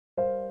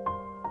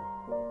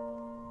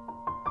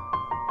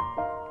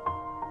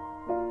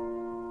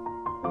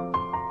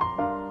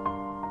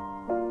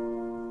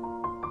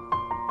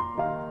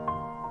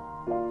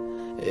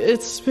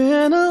It's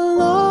been a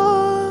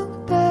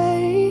long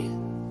day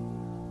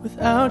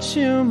without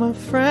you, my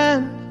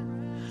friend,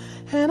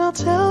 and I'll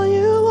tell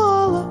you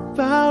all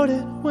about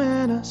it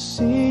when I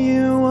see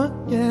you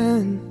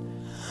again.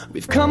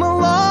 We've come a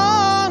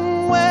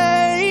long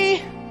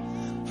way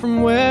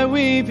from where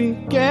we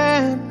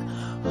began.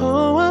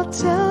 Oh, I'll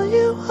tell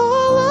you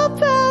all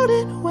about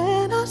it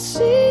when I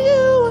see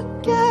you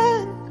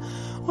again.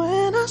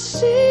 When I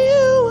see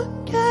you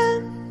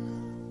again.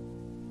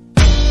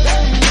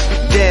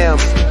 Damn,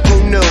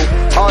 who knew?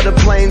 All the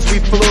planes we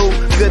flew,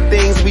 good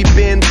things we've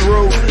been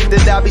through,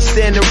 that I'll be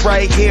standing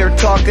right here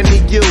talking to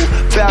you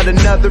about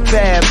another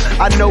path.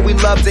 I know we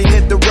love to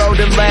hit the road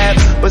and laugh,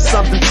 but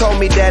something told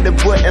me that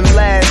it wouldn't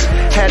last.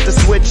 Had to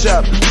switch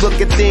up, look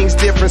at things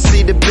different,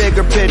 see the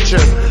bigger picture.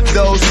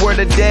 Those were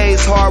the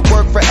days, hard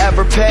work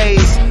forever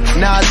pays.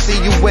 Now I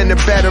see you in a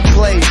better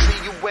place.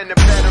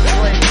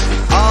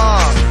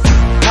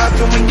 How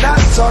can we not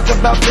talk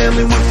about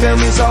family when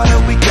family's all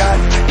that we got?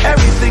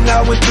 Everything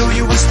I went through,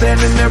 you were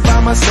standing there by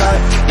my side,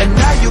 and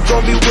now you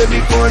gon' be with me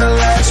for the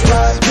last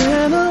ride. It's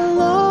been a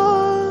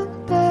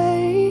long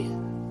day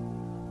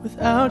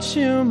without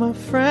you, my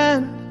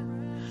friend,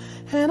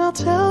 and I'll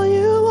tell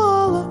you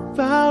all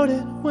about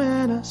it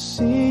when I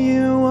see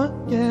you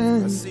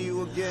again.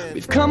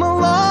 We've come a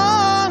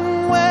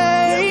long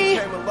way,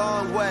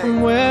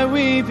 from where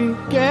we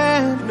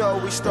began. You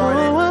know, we started.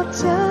 Oh, I'll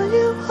tell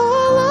you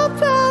all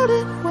about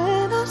it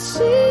when I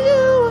see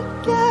you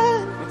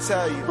again. Let me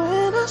tell you.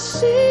 When I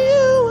see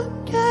you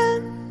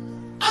again.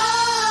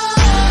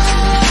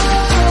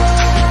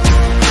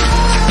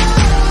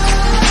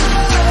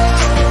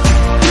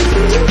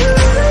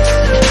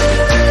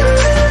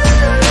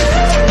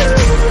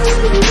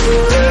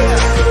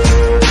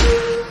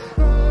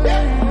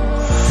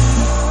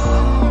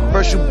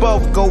 First you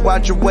both go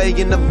out your way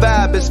and the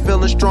vibe is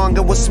feeling strong,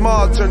 and what's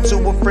small turn to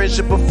a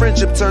friendship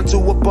turn to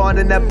a bond,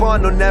 and that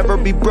bond will never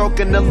be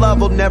broken, the love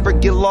will never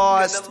get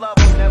lost.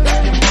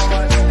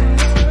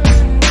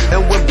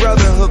 And when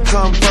brotherhood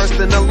come first,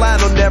 then the line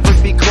will never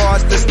be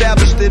crossed.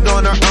 Established it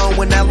on our own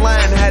when that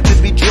line had to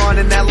be drawn,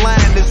 and that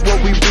line is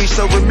what we reach,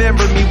 so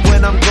remember me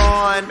when I'm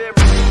gone.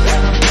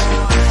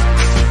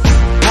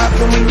 How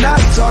can we not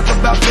talk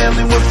about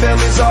family when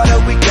family's all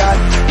that we got?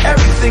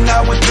 Everything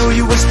I went through,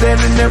 you were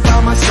standing there by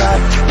my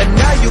side, and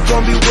now you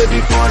gon' be with me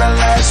for the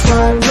last ride.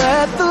 Don't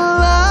let the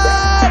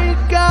light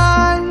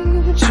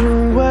guide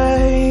your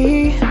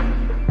way.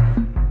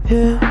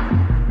 Yeah.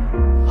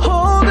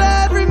 Hold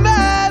every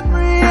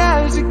memory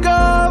as you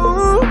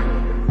go,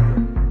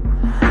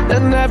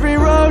 and every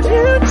road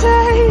you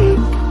take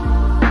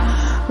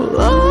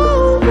will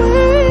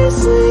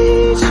always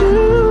lead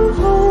you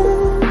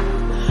home.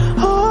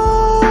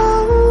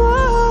 Oh,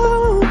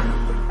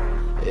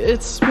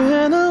 it's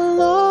been a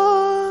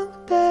long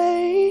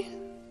day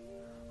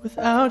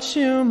without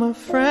you, my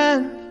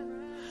friend,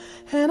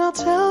 and I'll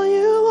tell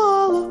you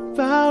all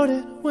about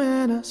it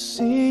when I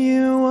see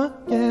you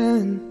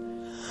again.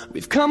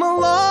 We've come a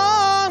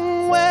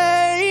long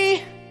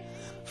way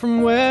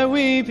from where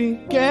we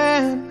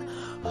began.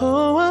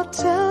 Oh, I'll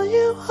tell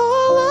you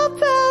all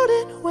about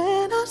it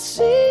when I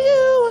see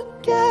you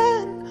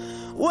again.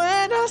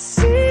 When I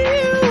see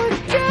you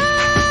again.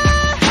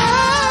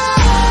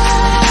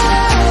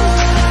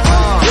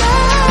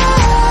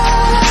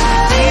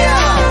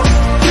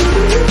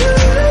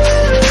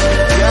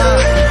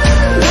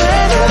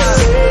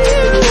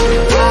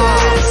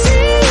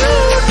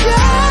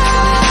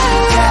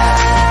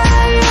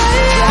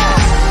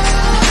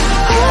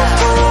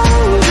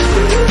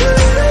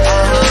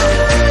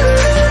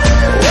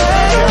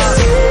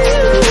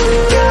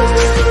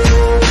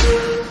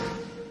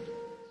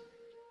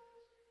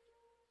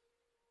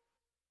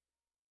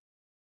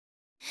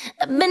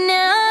 I've been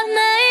here all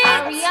night,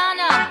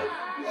 Ariana.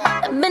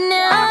 I've been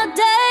here all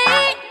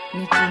day,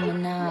 Nicki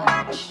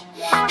Minaj.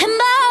 And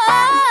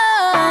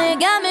boy, you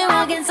got me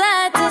walking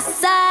side to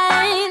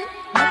side.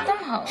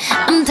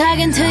 I'm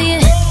talking to you.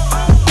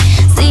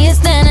 See you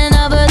standing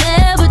over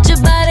there with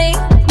your body,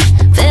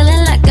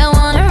 feeling like I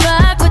wanna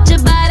rock with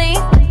your body,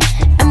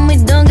 and we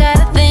don't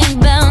gotta think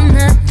about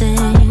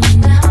nothing.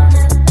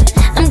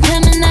 I'm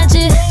coming at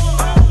you,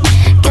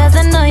 'cause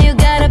I know you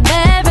got a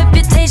bad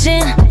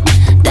reputation.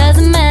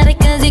 Doesn't matter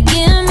 'cause you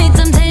give me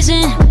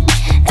temptation,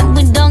 and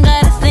we don't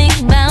gotta think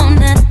about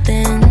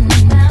nothing.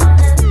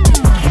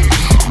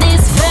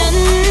 These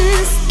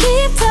friends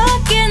keep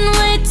talking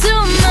way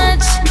too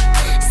much,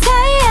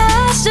 say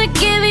I should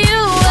give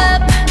you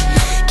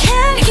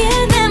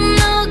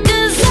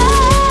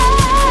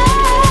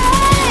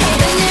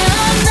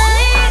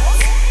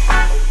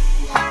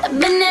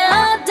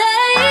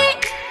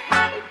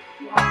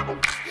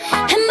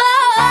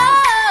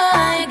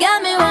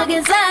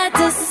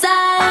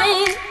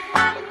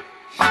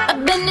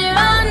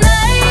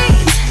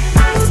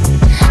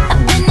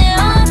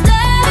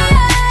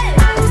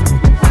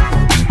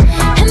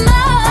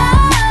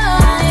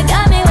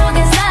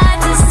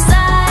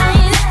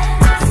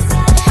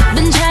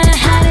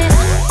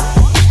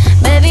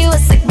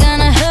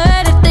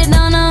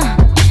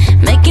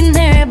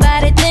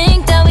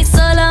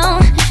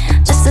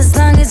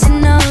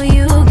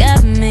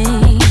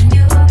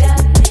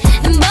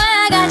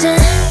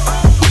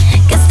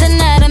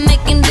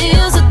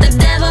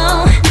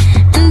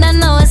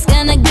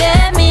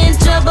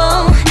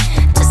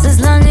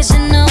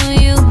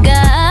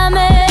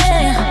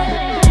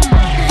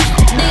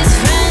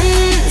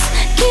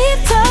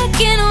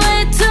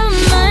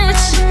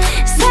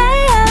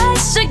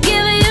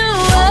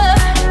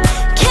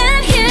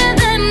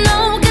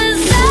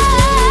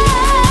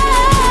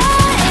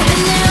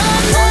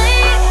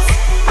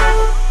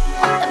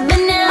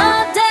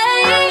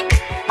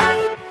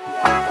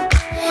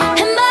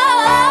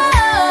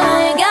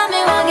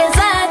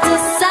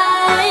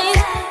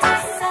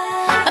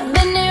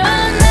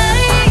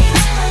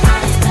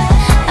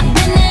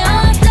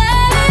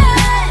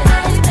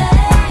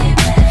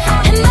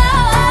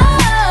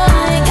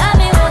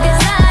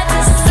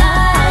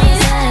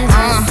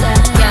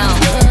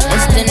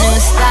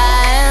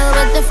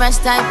fresh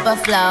type of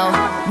flow.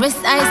 Wrist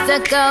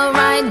icicle,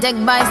 ride deck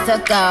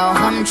bicycle.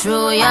 Come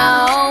true,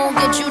 yo,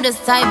 get you this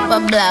type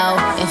of blow.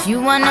 If you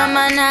wanna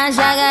manage,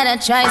 I got a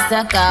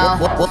tricycle.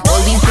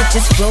 All these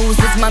bitches flows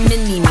is my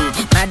mini-me.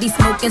 Body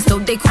smoking, so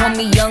they call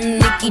me Young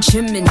Nicky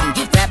Chimney.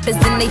 Rappers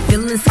in they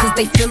feelings, cause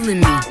they feeling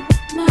me.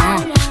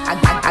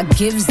 I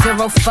give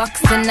zero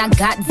fucks and I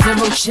got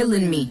zero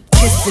chillin' me.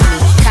 Kissing me,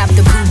 cop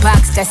the blue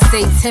box that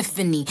say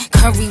Tiffany.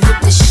 Curry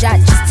with the shot,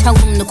 just tell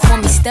them to call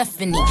me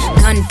Stephanie.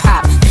 Gun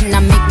pop, then I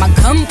make my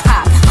gun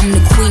pop. I'm the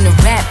queen of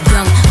rap,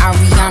 young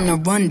Ariana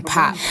Run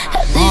pop.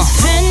 These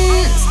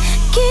friends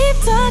keep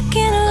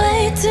talking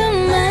way too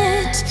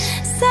much.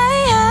 Say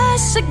I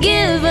should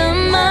give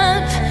them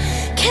up.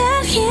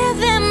 Can't hear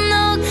them,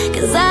 no,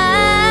 cause I've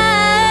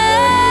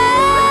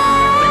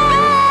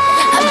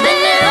been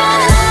there all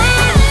night.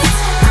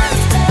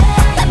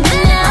 I've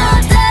been there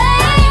all day.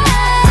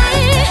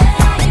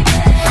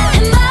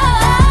 And boy,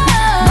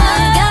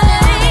 got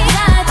me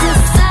side to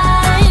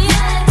side.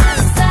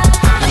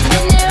 I've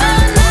been there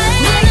all night.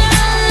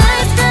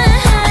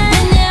 I've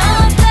been there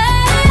all day.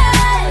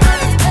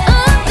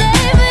 Oh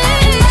baby,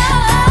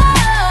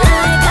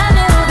 got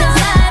me moving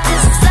side to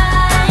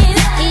side.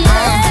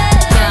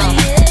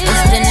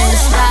 It's the new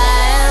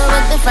style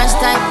with the fresh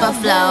type of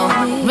flow.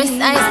 Wrist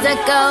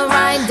icicle,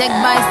 ride deck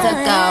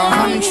bicycle.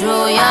 Come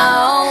true, yo,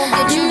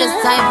 get you this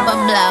type of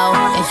blow.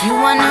 If you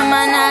wanna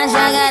manage, I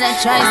got a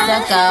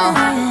tricycle.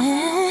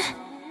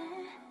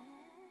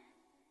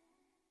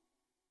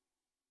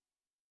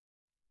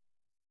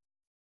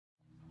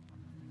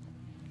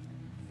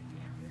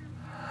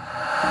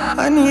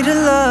 I need a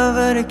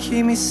lover to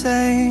keep me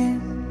sane.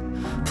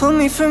 Pull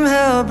me from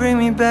hell, bring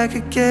me back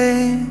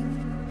again.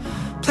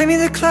 Play me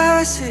the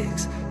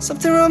classics,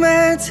 something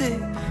romantic.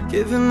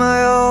 Giving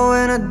my all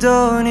when I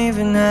don't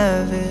even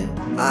have it.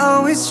 I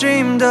always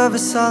dreamed of a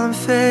solemn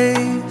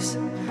face,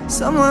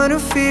 someone who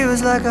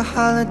feels like a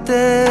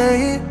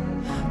holiday.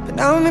 But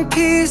now I'm in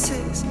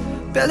pieces,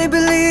 barely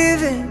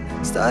believing,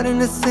 starting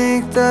to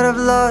think that I've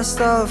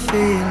lost all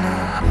feeling.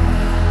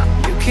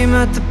 You came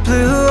out the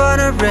blue on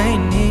a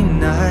rainy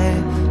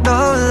night,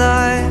 no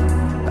lie.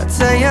 I'll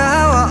tell you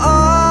how I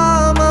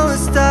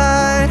almost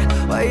died,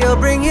 while you're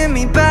bringing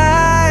me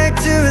back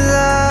to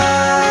life.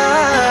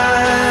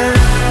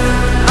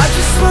 I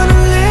just wanna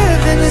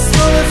live in this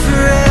moment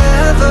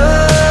forever,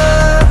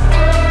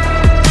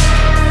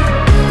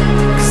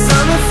 'cause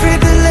I'm afraid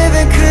that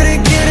living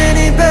couldn't get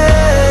any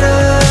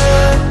better.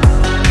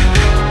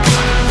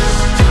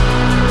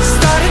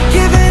 Started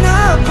giving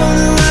up on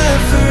the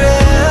word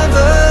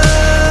forever,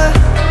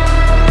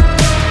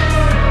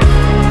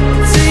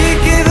 till you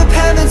gave up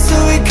heaven so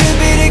we could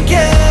be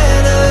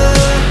together.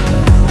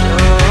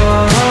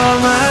 Oh,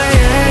 my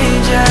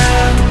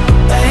angel,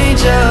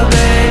 angel,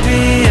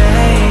 baby,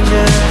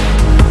 angel.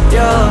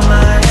 You're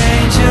my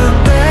angel,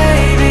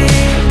 baby,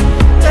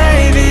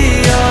 baby.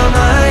 You're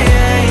my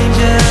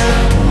angel,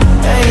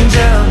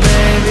 angel,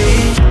 baby.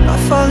 I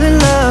fall in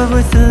love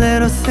with the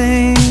little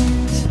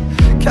things,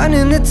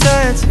 counting the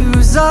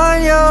tattoos on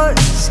your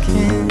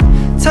skin.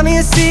 Tell me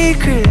a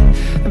secret,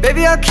 and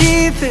baby I'll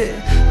keep it.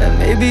 And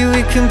maybe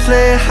we can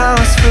play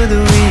house for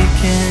the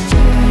weekend.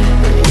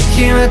 We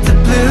came at the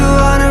blue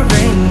on a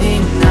rainy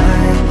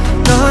night,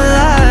 no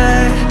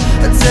lie.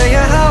 I'll tell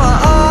you how I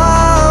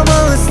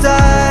almost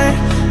died,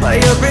 while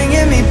you're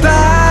bringing me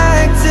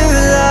back to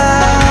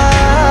life.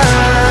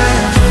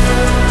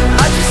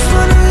 I just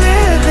wanna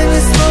live in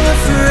this moment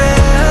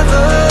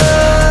forever,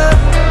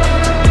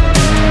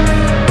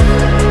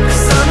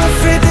 'cause I'm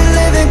afraid that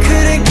living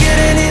couldn't get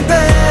any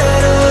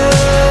better.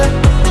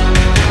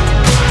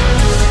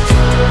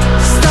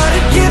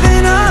 Started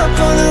giving up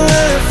on the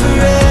word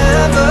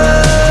forever,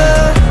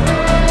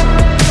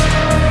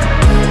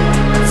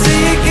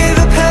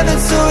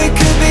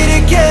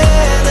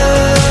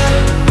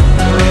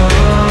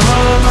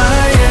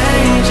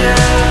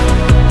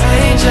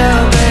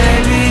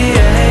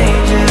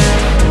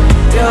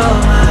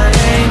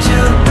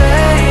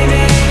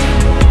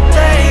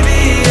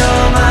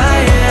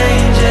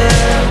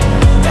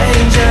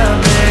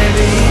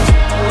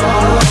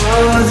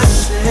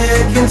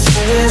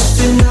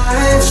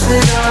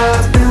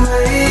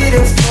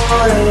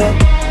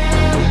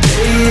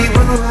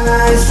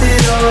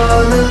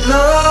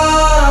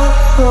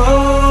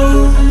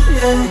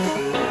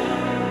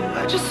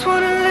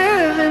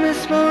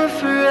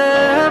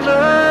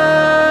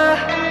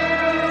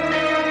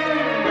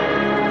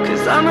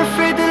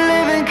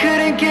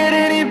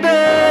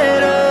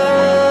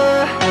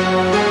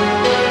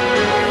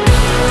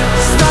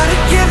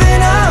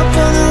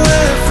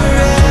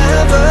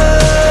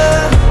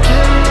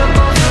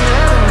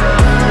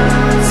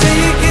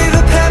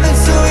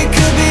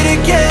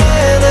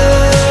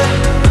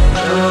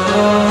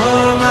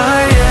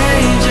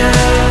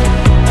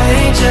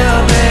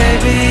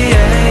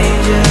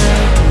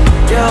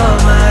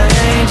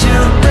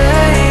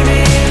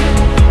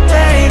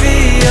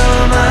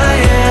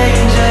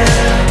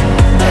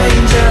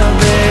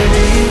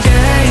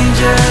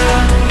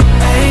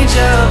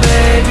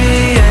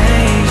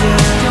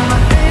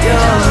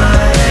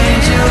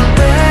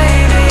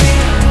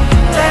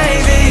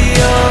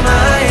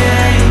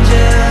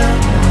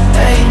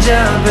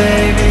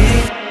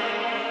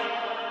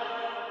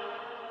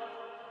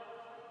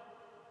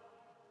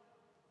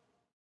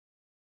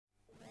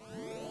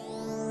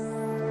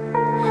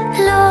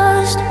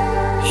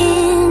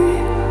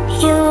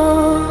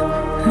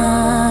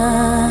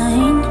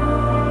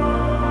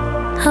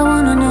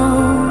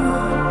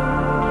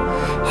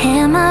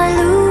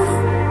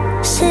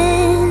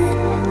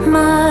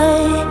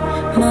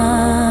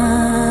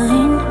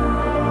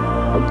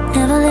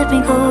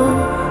 go.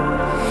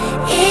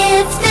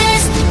 If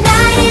this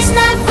night is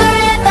not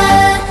forever,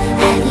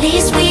 at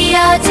least we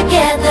are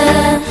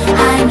together.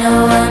 I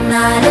know